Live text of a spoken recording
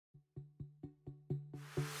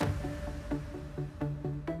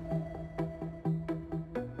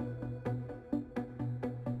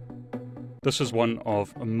This is one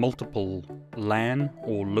of multiple LAN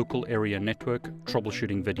or local area network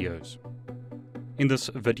troubleshooting videos. In this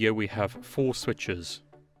video we have 4 switches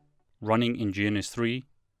running in GNS3.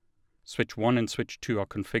 Switch 1 and switch 2 are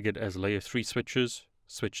configured as layer 3 switches.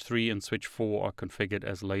 Switch 3 and switch 4 are configured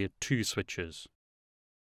as layer 2 switches.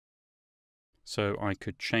 So I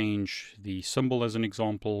could change the symbol as an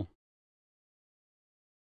example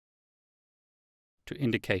to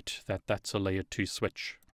indicate that that's a layer 2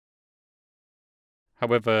 switch.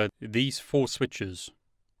 However, these 4 switches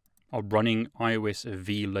are running iOS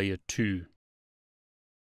V layer 2.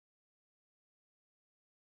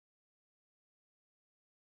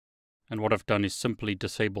 And what I've done is simply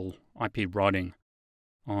disable IP routing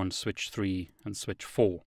on switch 3 and switch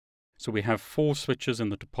 4. So we have 4 switches in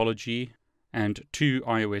the topology and 2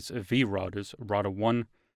 iOS V routers, router 1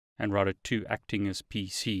 and router 2 acting as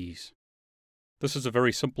PCs. This is a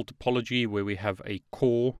very simple topology where we have a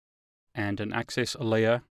core and an access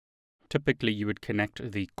layer. Typically you would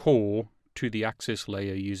connect the core to the access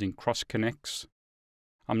layer using cross connects.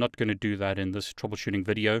 I'm not going to do that in this troubleshooting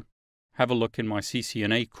video. Have a look in my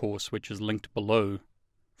CCNA course, which is linked below,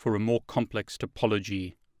 for a more complex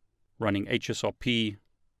topology running HSRP,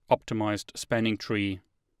 optimized spanning tree,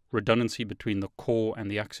 redundancy between the core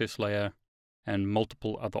and the access layer, and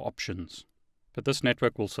multiple other options. But this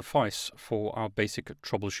network will suffice for our basic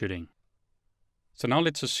troubleshooting. So now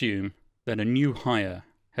let's assume that a new hire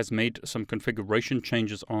has made some configuration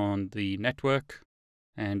changes on the network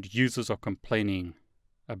and users are complaining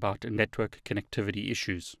about network connectivity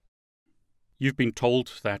issues. You've been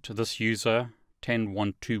told that this user,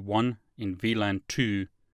 10121 in VLAN 2,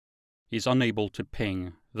 is unable to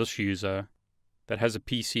ping this user that has a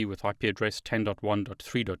PC with IP address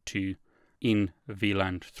 10.1.3.2 in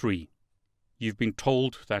VLAN 3. You've been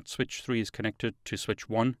told that switch 3 is connected to switch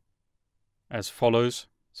 1 as follows.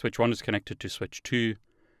 Switch 1 is connected to switch 2,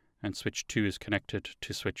 and switch 2 is connected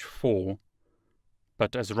to switch 4.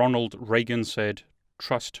 But as Ronald Reagan said,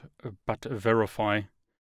 trust but verify.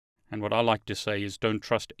 And what I like to say is don't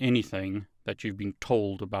trust anything that you've been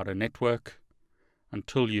told about a network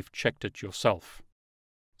until you've checked it yourself.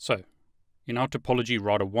 So, in our topology,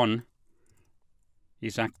 router 1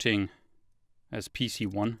 is acting as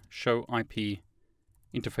PC1, show IP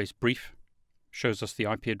interface brief, shows us the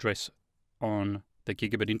IP address on the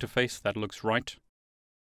gigabit interface. That looks right.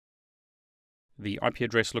 The IP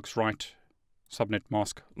address looks right. Subnet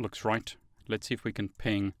mask looks right. Let's see if we can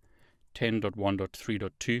ping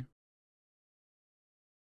 10.1.3.2,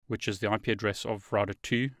 which is the IP address of router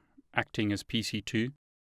 2, acting as PC2.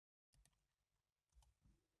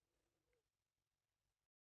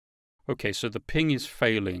 Okay, so the ping is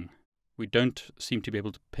failing. We don't seem to be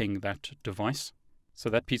able to ping that device. So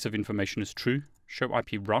that piece of information is true. Show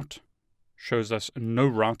IP route shows us no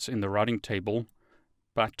routes in the routing table,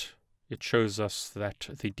 but it shows us that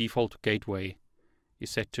the default gateway is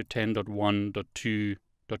set to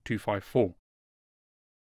 10.1.2.254.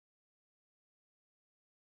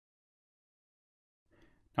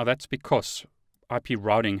 Now that's because IP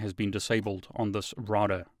routing has been disabled on this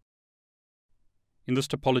router. In this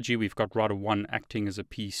topology, we've got router 1 acting as a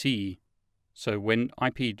PC. So when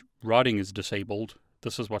IP routing is disabled,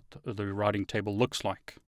 this is what the routing table looks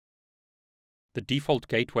like. The default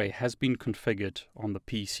gateway has been configured on the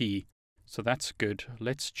PC, so that's good.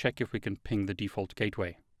 Let's check if we can ping the default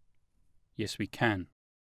gateway. Yes, we can.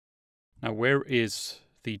 Now, where is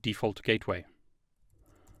the default gateway?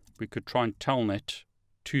 We could try and telnet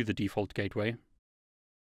to the default gateway.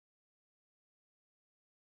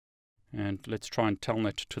 And let's try and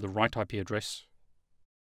telnet to the right IP address.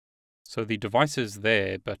 So the device is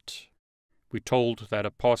there, but we're told that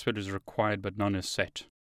a password is required, but none is set.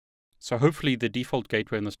 So hopefully the default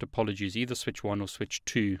gateway in this topology is either switch 1 or switch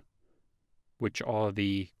 2, which are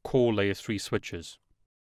the core layer 3 switches.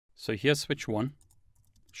 So here's switch 1,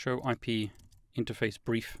 show IP interface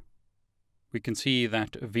brief. We can see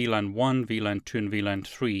that VLAN 1, VLAN 2, and VLAN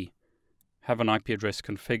 3 have an IP address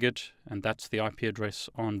configured, and that's the IP address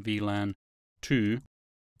on VLAN 2.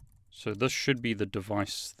 So this should be the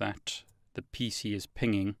device that the PC is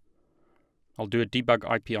pinging. I'll do a debug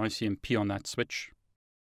IP ICMP on that switch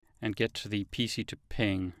and get the PC to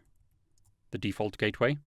ping the default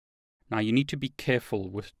gateway. Now you need to be careful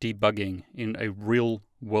with debugging in a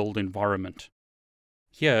real-world environment.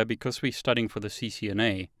 Here, because we're studying for the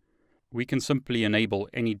CCNA, we can simply enable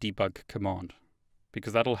any debug command,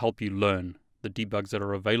 because that'll help you learn the debugs that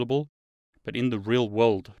are available. But in the real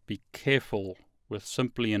world, be careful with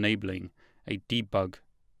simply enabling a debug,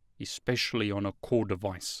 especially on a core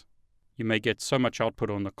device. You may get so much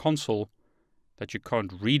output on the console that you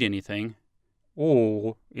can't read anything,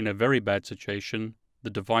 or in a very bad situation, the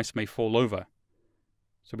device may fall over.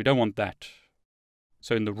 So we don't want that.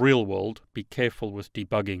 So in the real world, be careful with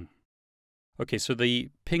debugging. Okay, so the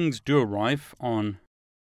pings do arrive on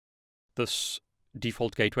this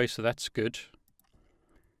default gateway, so that's good.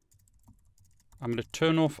 I'm going to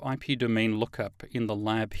turn off IP domain lookup in the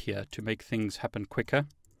lab here to make things happen quicker.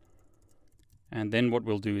 And then what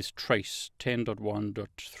we'll do is trace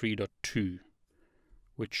 10.1.3.2,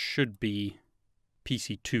 which should be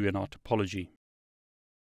PC2 in our topology.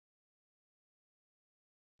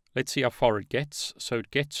 Let's see how far it gets. So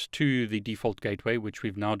it gets to the default gateway, which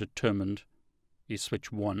we've now determined is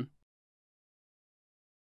switch 1.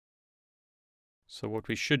 So what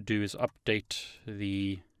we should do is update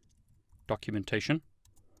the documentation.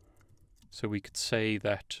 So we could say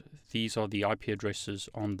that these are the IP addresses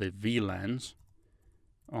on the VLANs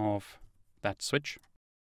of that switch.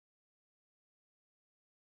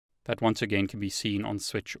 That once again can be seen on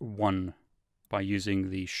switch 1 by using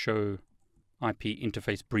the show IP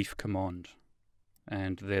interface brief command.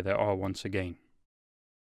 And there they are once again.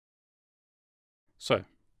 So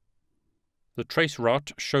the trace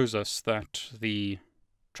route shows us that the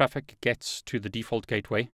traffic gets to the default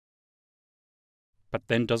gateway, but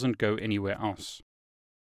then doesn't go anywhere else.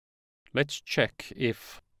 Let's check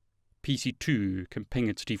if PC2 can ping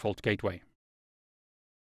its default gateway.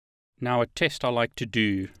 Now a test I like to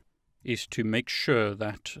do is to make sure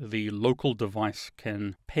that the local device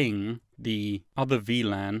can ping the other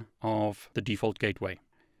VLAN of the default gateway.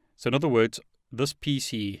 So in other words, this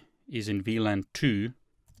PC is in VLAN 2,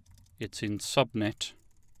 it's in subnet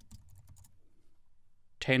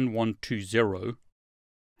 10.1.2.0,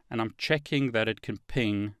 and I'm checking that it can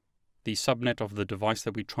ping the subnet of the device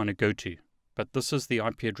that we're trying to go to. But this is the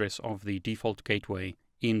IP address of the default gateway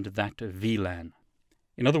in that VLAN.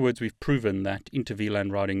 In other words, we've proven that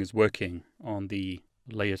inter-VLAN routing is working on the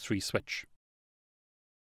layer 3 switch.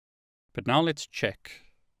 But now let's check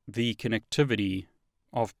the connectivity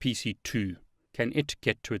of PC2. Can it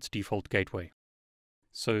get to its default gateway?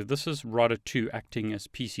 So this is router 2 acting as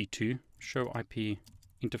PC2. Show IP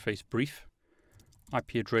interface brief.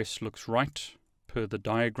 IP address looks right per the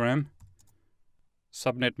diagram.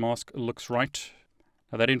 Subnet mask looks right.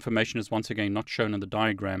 Now that information is once again not shown in the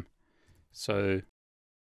diagram. So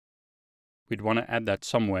we'd want to add that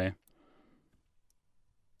somewhere.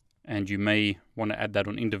 And you may want to add that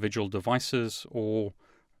on individual devices or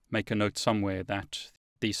make a note somewhere that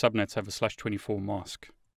the subnets have a /24 mask.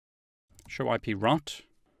 Show IP route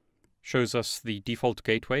shows us the default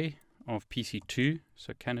gateway of PC2.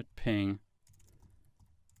 So can it ping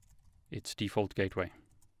its default gateway?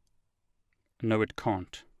 No, it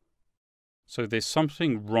can't. So there's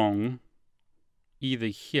something wrong either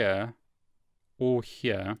here or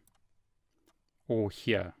here or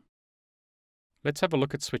here. Let's have a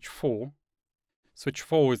look at switch 4. Switch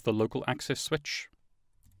 4 is the local access switch.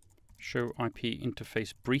 Show IP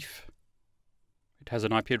interface brief. It has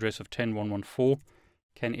an IP address of 10.1.1.4.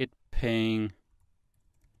 Can it ping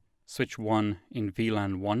switch 1 in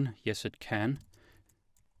VLAN 1? Yes, it can.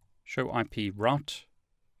 Show IP route.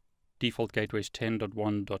 Default gateway is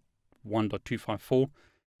 10.1.1.254.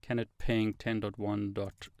 Can it ping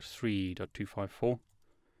 10.1.3.254?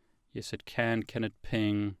 Yes, it can. Can it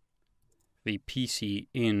ping the PC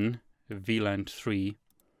in VLAN 3?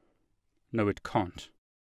 No, it can't.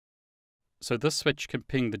 So this switch can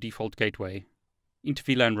ping the default gateway.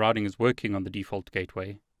 Inter-VLAN routing is working on the default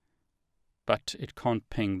gateway, but it can't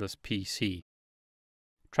ping this PC.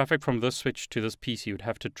 Traffic from this switch to this PC would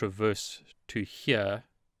have to traverse to here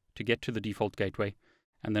to get to the default gateway,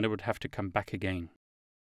 and then it would have to come back again.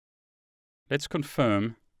 Let's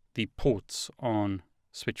confirm the ports on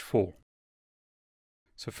switch 4.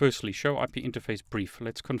 So firstly, show IP interface brief.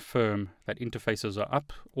 Let's confirm that interfaces are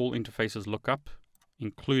up. All interfaces look up,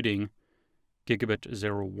 including gigabit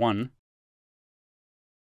 01.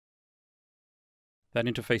 That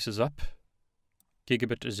interface is up.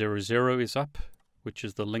 Gigabit 00 is up, which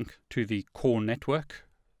is the link to the core network.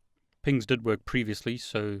 Pings did work previously,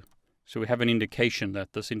 so we have an indication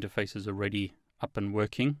that this interface is already up and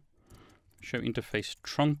working. Show interface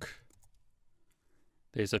trunk.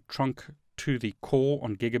 There's a trunk to the core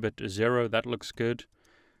on gigabit 0. That looks good.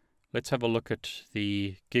 Let's have a look at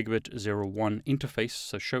the gigabit 01 interface.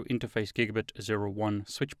 So show interface gigabit 01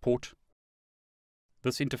 switch port.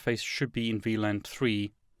 This interface should be in VLAN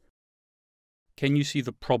 3. Can you see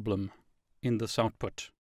the problem in this output?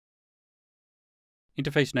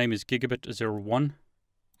 Interface name is gigabit 01.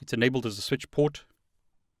 It's enabled as a switch port.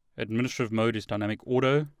 Administrative mode is dynamic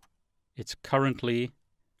auto. It's currently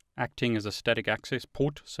acting as a static access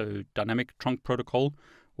port, so dynamic trunk protocol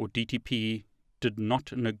or DTP did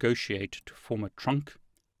not negotiate to form a trunk.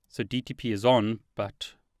 So DTP is on,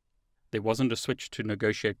 but there wasn't a switch to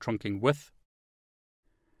negotiate trunking with.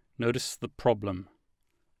 Notice the problem.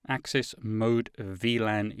 Access mode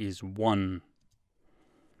VLAN is 1.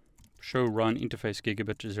 Show run interface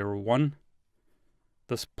gigabit 01.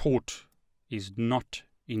 This port is not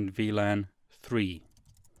in VLAN 3.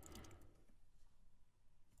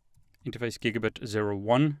 Interface gigabit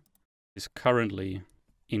 01 is currently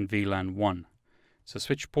in VLAN 1. So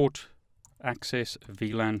switch port access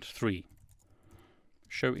VLAN 3.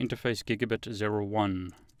 Show interface gigabit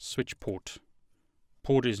 01 switch port.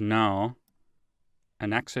 Port is now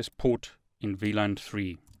an access port in VLAN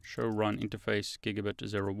 3. Show run interface gigabit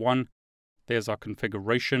 01. There's our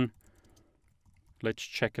configuration. Let's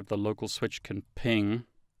check if the local switch can ping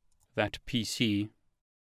that PC.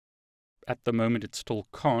 At the moment it still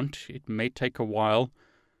can't. It may take a while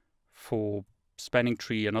for spanning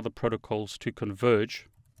tree and other protocols to converge.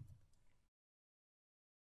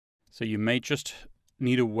 So you may just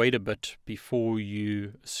need to wait a bit before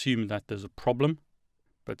you assume that there's a problem.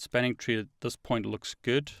 But spanning tree at this point looks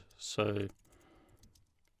good. So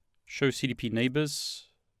show CDP neighbors.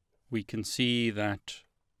 We can see that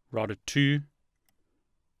router 2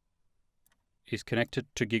 is connected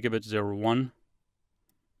to gigabit 01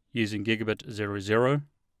 using gigabit 00.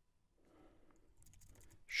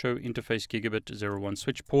 Show interface gigabit 01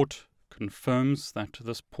 switch port confirms that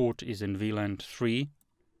this port is in VLAN 3.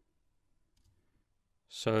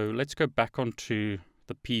 So let's go back onto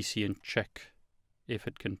the PC and check if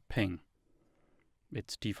it can ping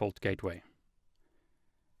its default gateway.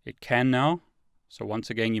 It can now. So once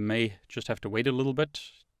again, you may just have to wait a little bit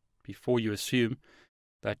before you assume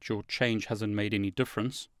that your change hasn't made any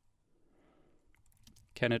difference.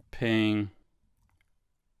 Can it ping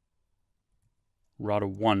router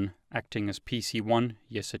 1 acting as PC1?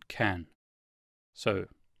 Yes, it can. So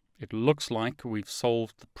it looks like we've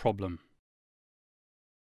solved the problem.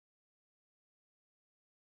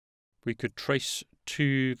 We could trace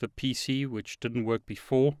to the PC, which didn't work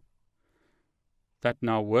before. That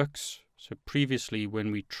now works. So previously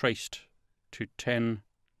when we traced to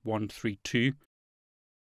 10.132,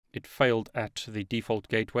 it failed at the default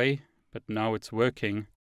gateway, but now it's working,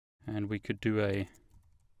 and we could do a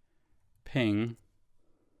ping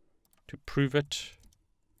to prove it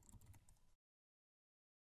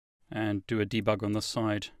and do a debug on this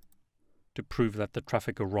side to prove that the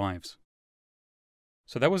traffic arrives.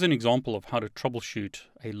 So that was an example of how to troubleshoot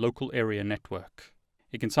a local area network.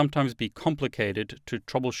 It can sometimes be complicated to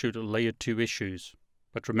troubleshoot layer 2 issues,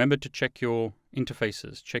 but remember to check your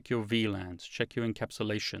interfaces, check your VLANs, check your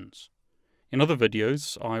encapsulations. In other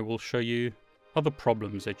videos, I will show you other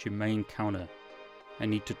problems that you may encounter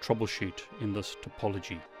and need to troubleshoot in this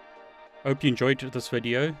topology. I hope you enjoyed this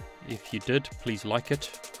video. If you did, please like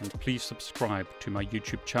it and please subscribe to my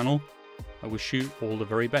YouTube channel. I wish you all the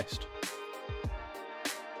very best.